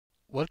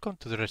Welcome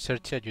to the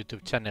Resairchia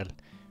YouTube channel.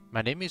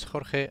 My name is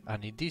Jorge,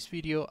 and in this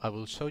video I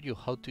will show you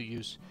how to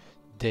use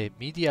the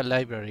media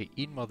library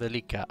in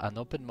Modelica and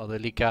Open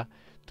Modelica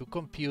to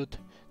compute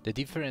the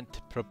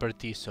different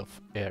properties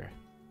of air.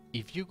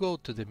 If you go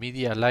to the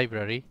media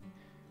library,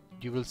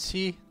 you will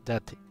see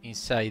that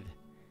inside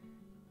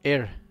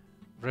air,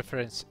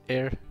 reference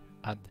air,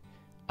 and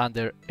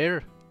under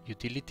air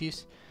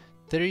utilities,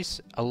 there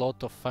is a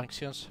lot of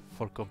functions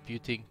for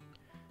computing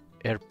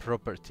air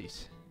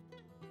properties.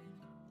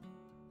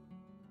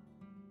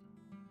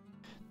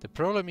 The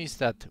problem is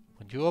that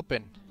when you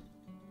open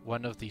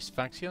one of these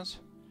functions,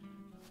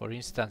 for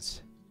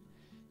instance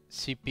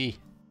CP,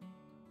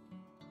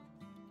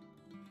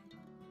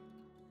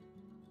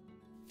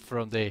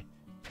 from the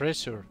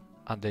pressure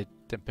and the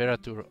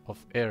temperature of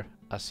air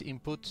as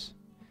inputs,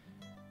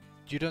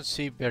 you don't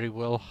see very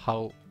well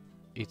how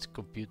it's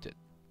computed.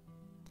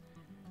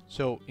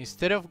 So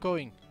instead of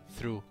going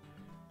through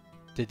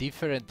the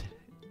different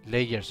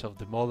layers of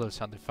the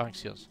models and the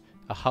functions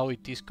and how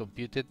it is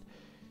computed,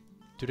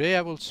 today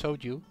I will show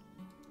you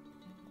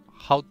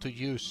how to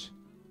use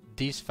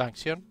this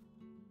function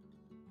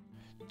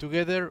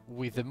together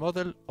with the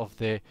model of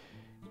the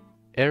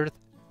Earth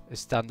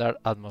standard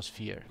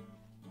atmosphere.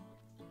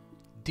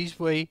 This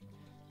way,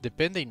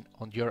 depending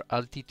on your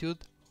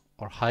altitude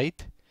or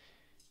height,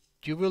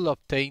 you will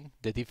obtain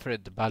the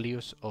different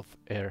values of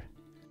air.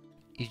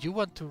 If you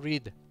want to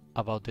read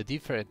about the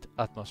different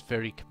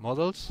atmospheric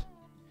models,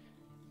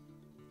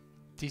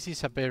 this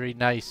is a very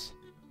nice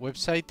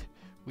website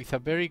with a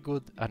very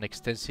good and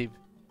extensive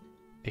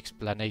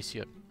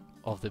explanation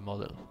of the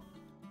model.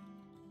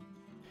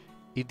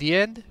 In the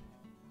end,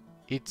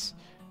 it's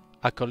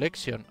a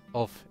collection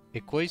of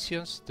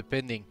equations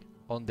depending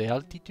on the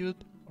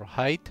altitude or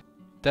height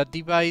that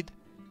divide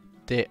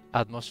the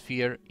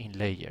atmosphere in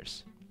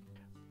layers.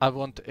 I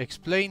won't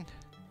explain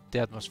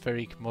the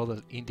atmospheric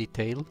model in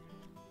detail,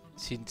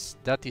 since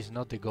that is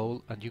not the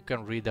goal and you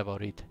can read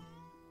about it.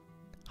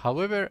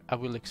 However, I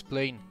will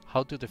explain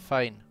how to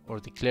define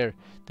or declare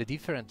the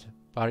different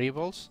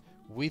variables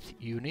with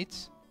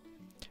units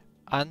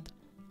and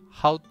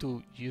how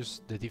to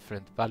use the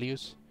different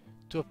values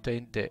to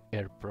obtain the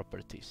air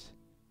properties.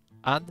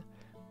 And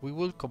we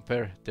will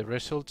compare the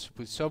results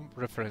with some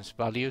reference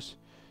values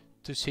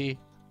to see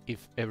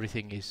if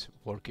everything is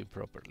working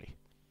properly.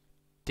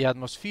 The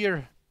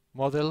atmosphere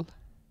model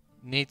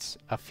needs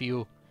a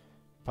few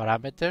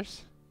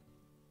parameters.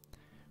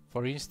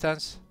 For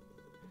instance,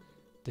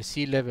 the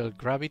sea level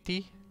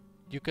gravity.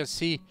 You can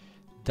see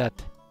that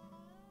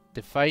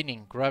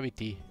defining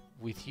gravity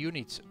with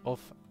units of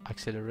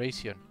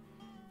acceleration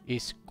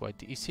is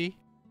quite easy.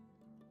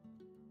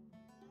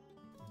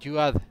 You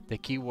add the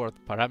keyword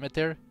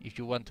parameter if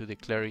you want to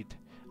declare it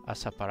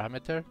as a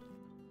parameter.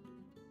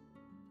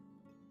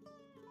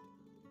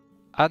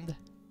 And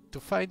to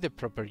find the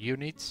proper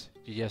units,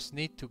 you just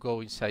need to go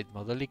inside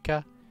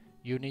Modelica,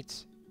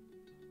 units,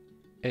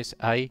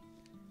 SI,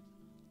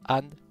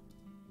 and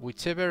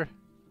whichever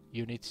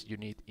units you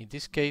need, in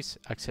this case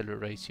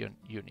acceleration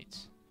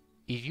units.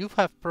 If you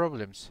have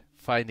problems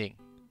finding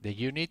the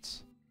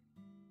units,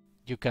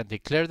 you can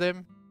declare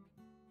them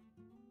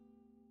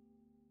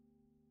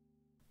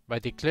by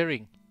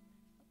declaring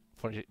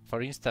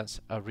for instance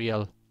a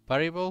real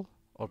variable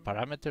or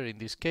parameter in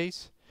this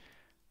case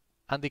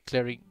and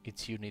declaring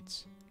its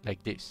units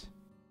like this.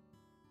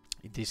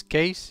 In this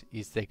case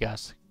is the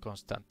gas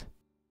constant.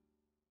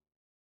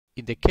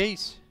 In the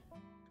case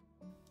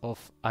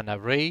of an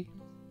array,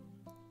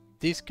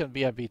 this can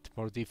be a bit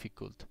more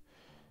difficult.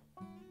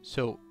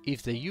 So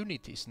if the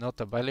unit is not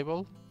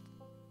available,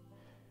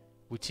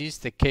 which is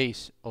the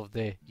case of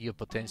the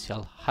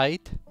geopotential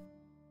height,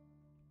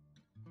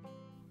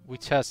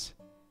 which has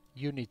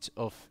units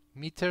of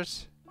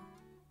meters,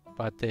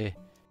 but the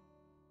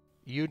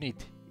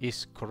unit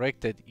is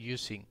corrected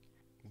using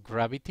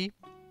gravity,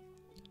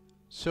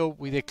 so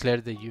we declare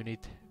the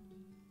unit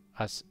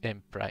as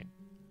m prime.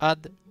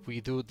 And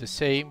we do the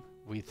same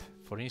with,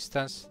 for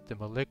instance, the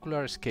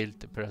molecular scale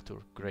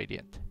temperature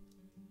gradient.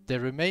 The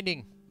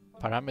remaining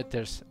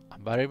parameters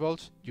and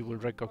variables, you will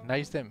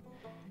recognize them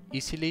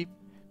easily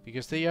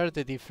because they are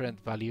the different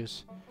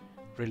values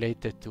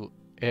related to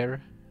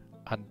air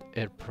and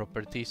air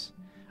properties,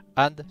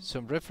 and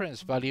some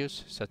reference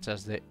values such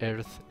as the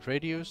Earth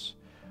radius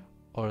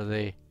or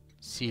the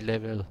sea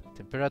level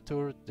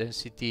temperature,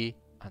 density,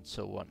 and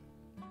so on.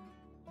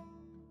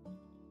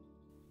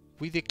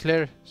 We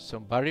declare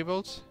some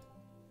variables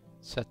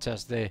such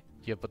as the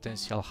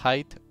geopotential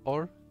height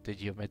or the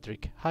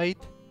geometric height,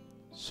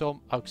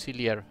 some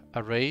auxiliary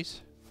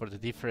arrays for the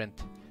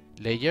different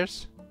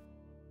layers,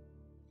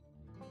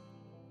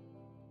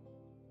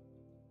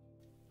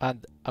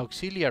 and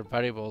auxiliary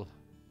variable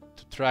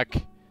to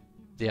track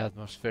the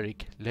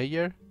atmospheric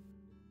layer,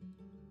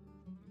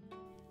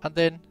 and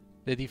then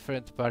the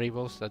different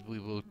variables that we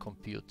will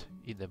compute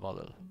in the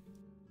model.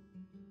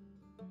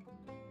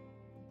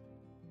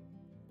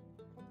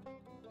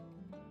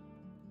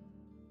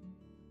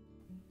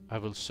 I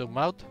will zoom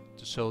out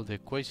to show the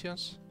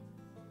equations,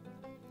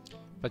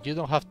 but you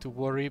don't have to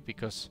worry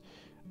because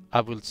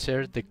I will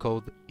share the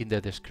code in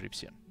the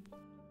description.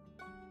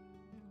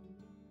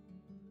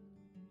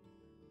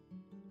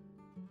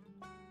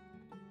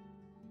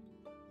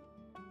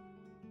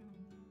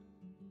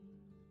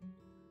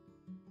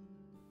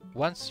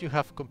 Once you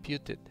have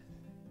computed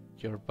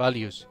your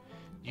values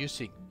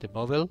using the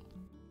model,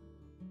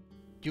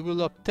 you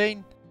will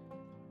obtain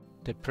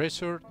the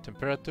pressure,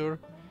 temperature,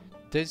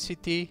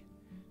 density,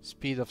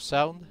 speed of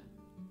sound,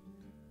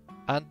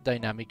 and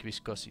dynamic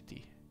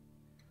viscosity.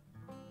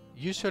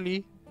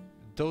 Usually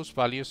those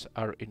values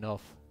are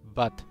enough,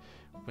 but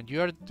when you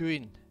are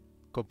doing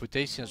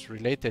computations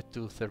related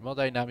to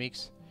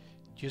thermodynamics,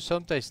 you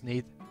sometimes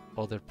need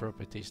other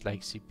properties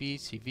like Cp,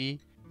 Cv,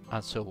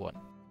 and so on.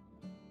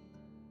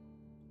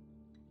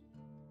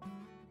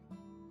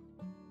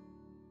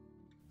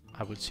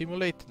 I will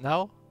simulate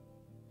now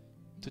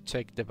to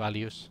check the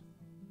values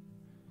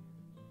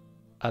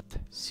at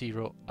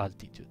 0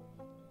 altitude.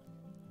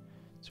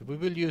 So we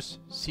will use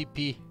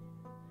Cp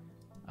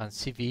and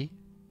Cv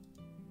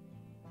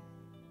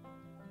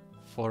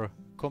for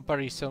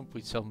comparison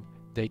with some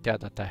data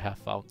that I have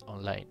found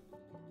online.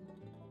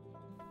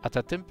 At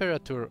a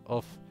temperature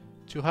of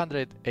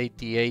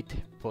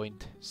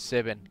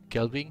 288.7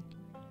 Kelvin,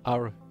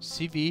 our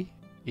Cv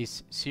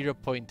is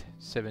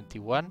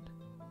 0.71,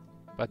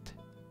 but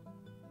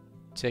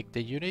check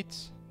the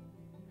units,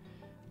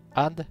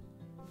 and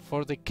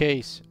for the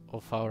case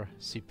of our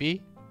Cp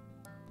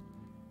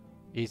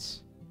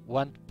is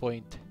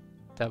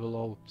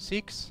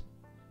 1.006,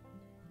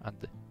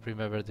 and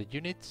remember the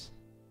units.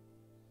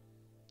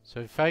 So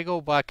if I go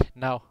back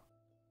now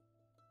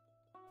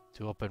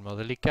to open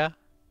Modelica,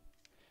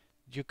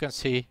 you can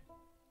see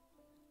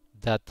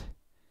that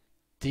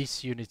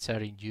these units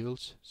are in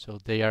joules, so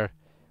they are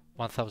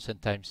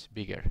 1000 times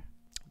bigger.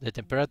 The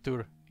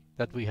temperature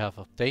that we have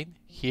obtained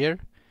here,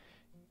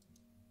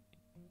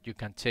 you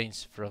can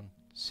change from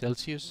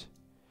Celsius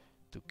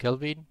to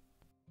Kelvin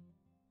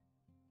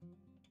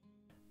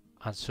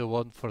and so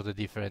on for the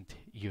different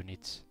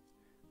units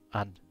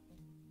and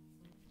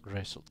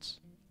results.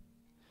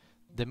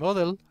 The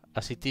model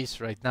as it is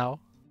right now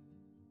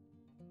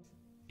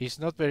is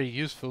not very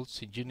useful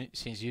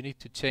since you need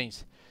to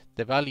change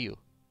the value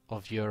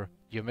of your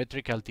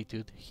geometric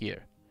altitude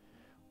here.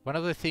 One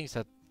of the things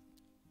that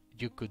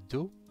you could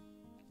do,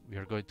 we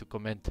are going to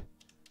comment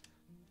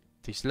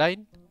this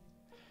line,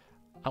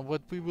 and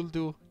what we will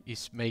do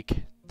is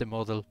make the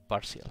model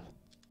partial.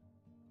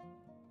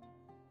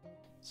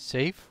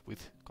 Save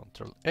with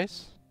Ctrl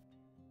S.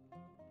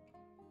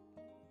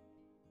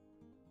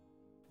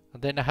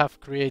 And then I have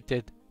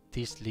created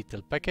this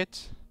little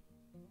package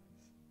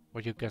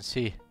where you can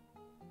see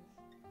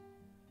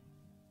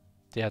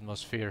the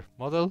atmosphere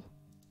model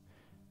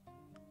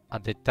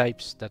and the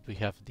types that we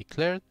have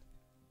declared.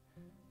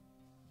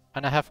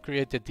 And I have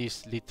created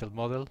this little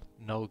model,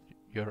 Know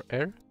Your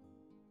Air.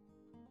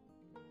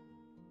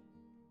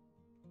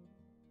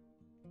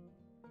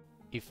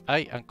 If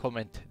I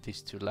uncomment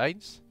these two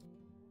lines,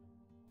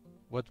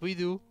 what we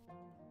do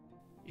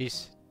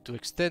is to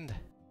extend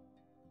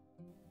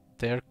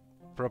the air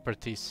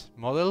properties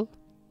model.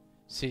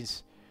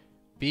 Since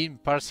being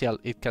partial,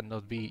 it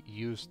cannot be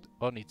used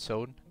on its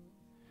own,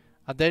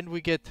 and then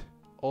we get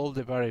all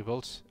the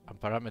variables and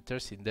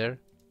parameters in there.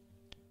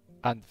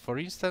 And for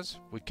instance,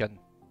 we can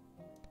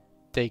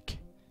take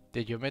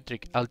the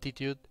geometric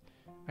altitude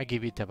and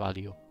give it a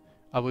value.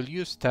 I will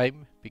use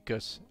time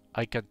because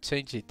I can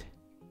change it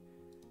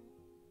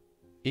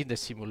in the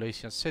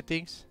simulation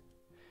settings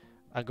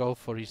and go,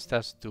 for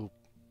instance, to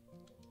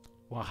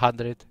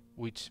 100,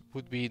 which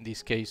would be in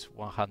this case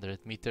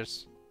 100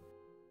 meters.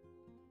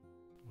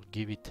 We'll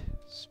give it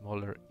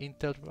smaller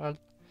interval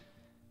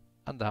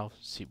and now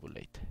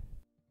simulate.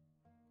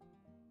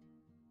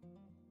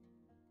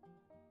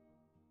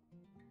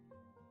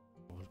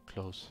 We'll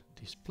close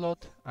this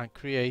plot and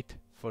create,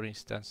 for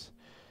instance,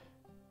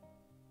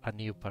 a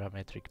new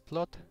parametric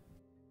plot.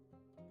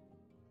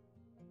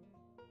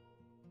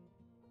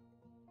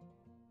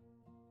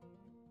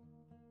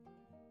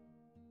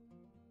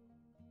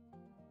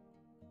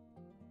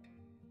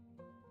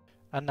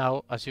 And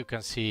now, as you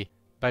can see,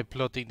 by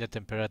plotting the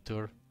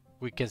temperature,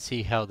 we can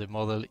see how the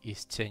model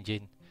is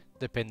changing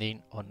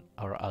depending on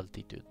our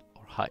altitude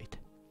or height.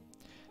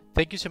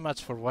 Thank you so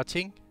much for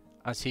watching,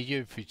 and see you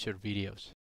in future videos.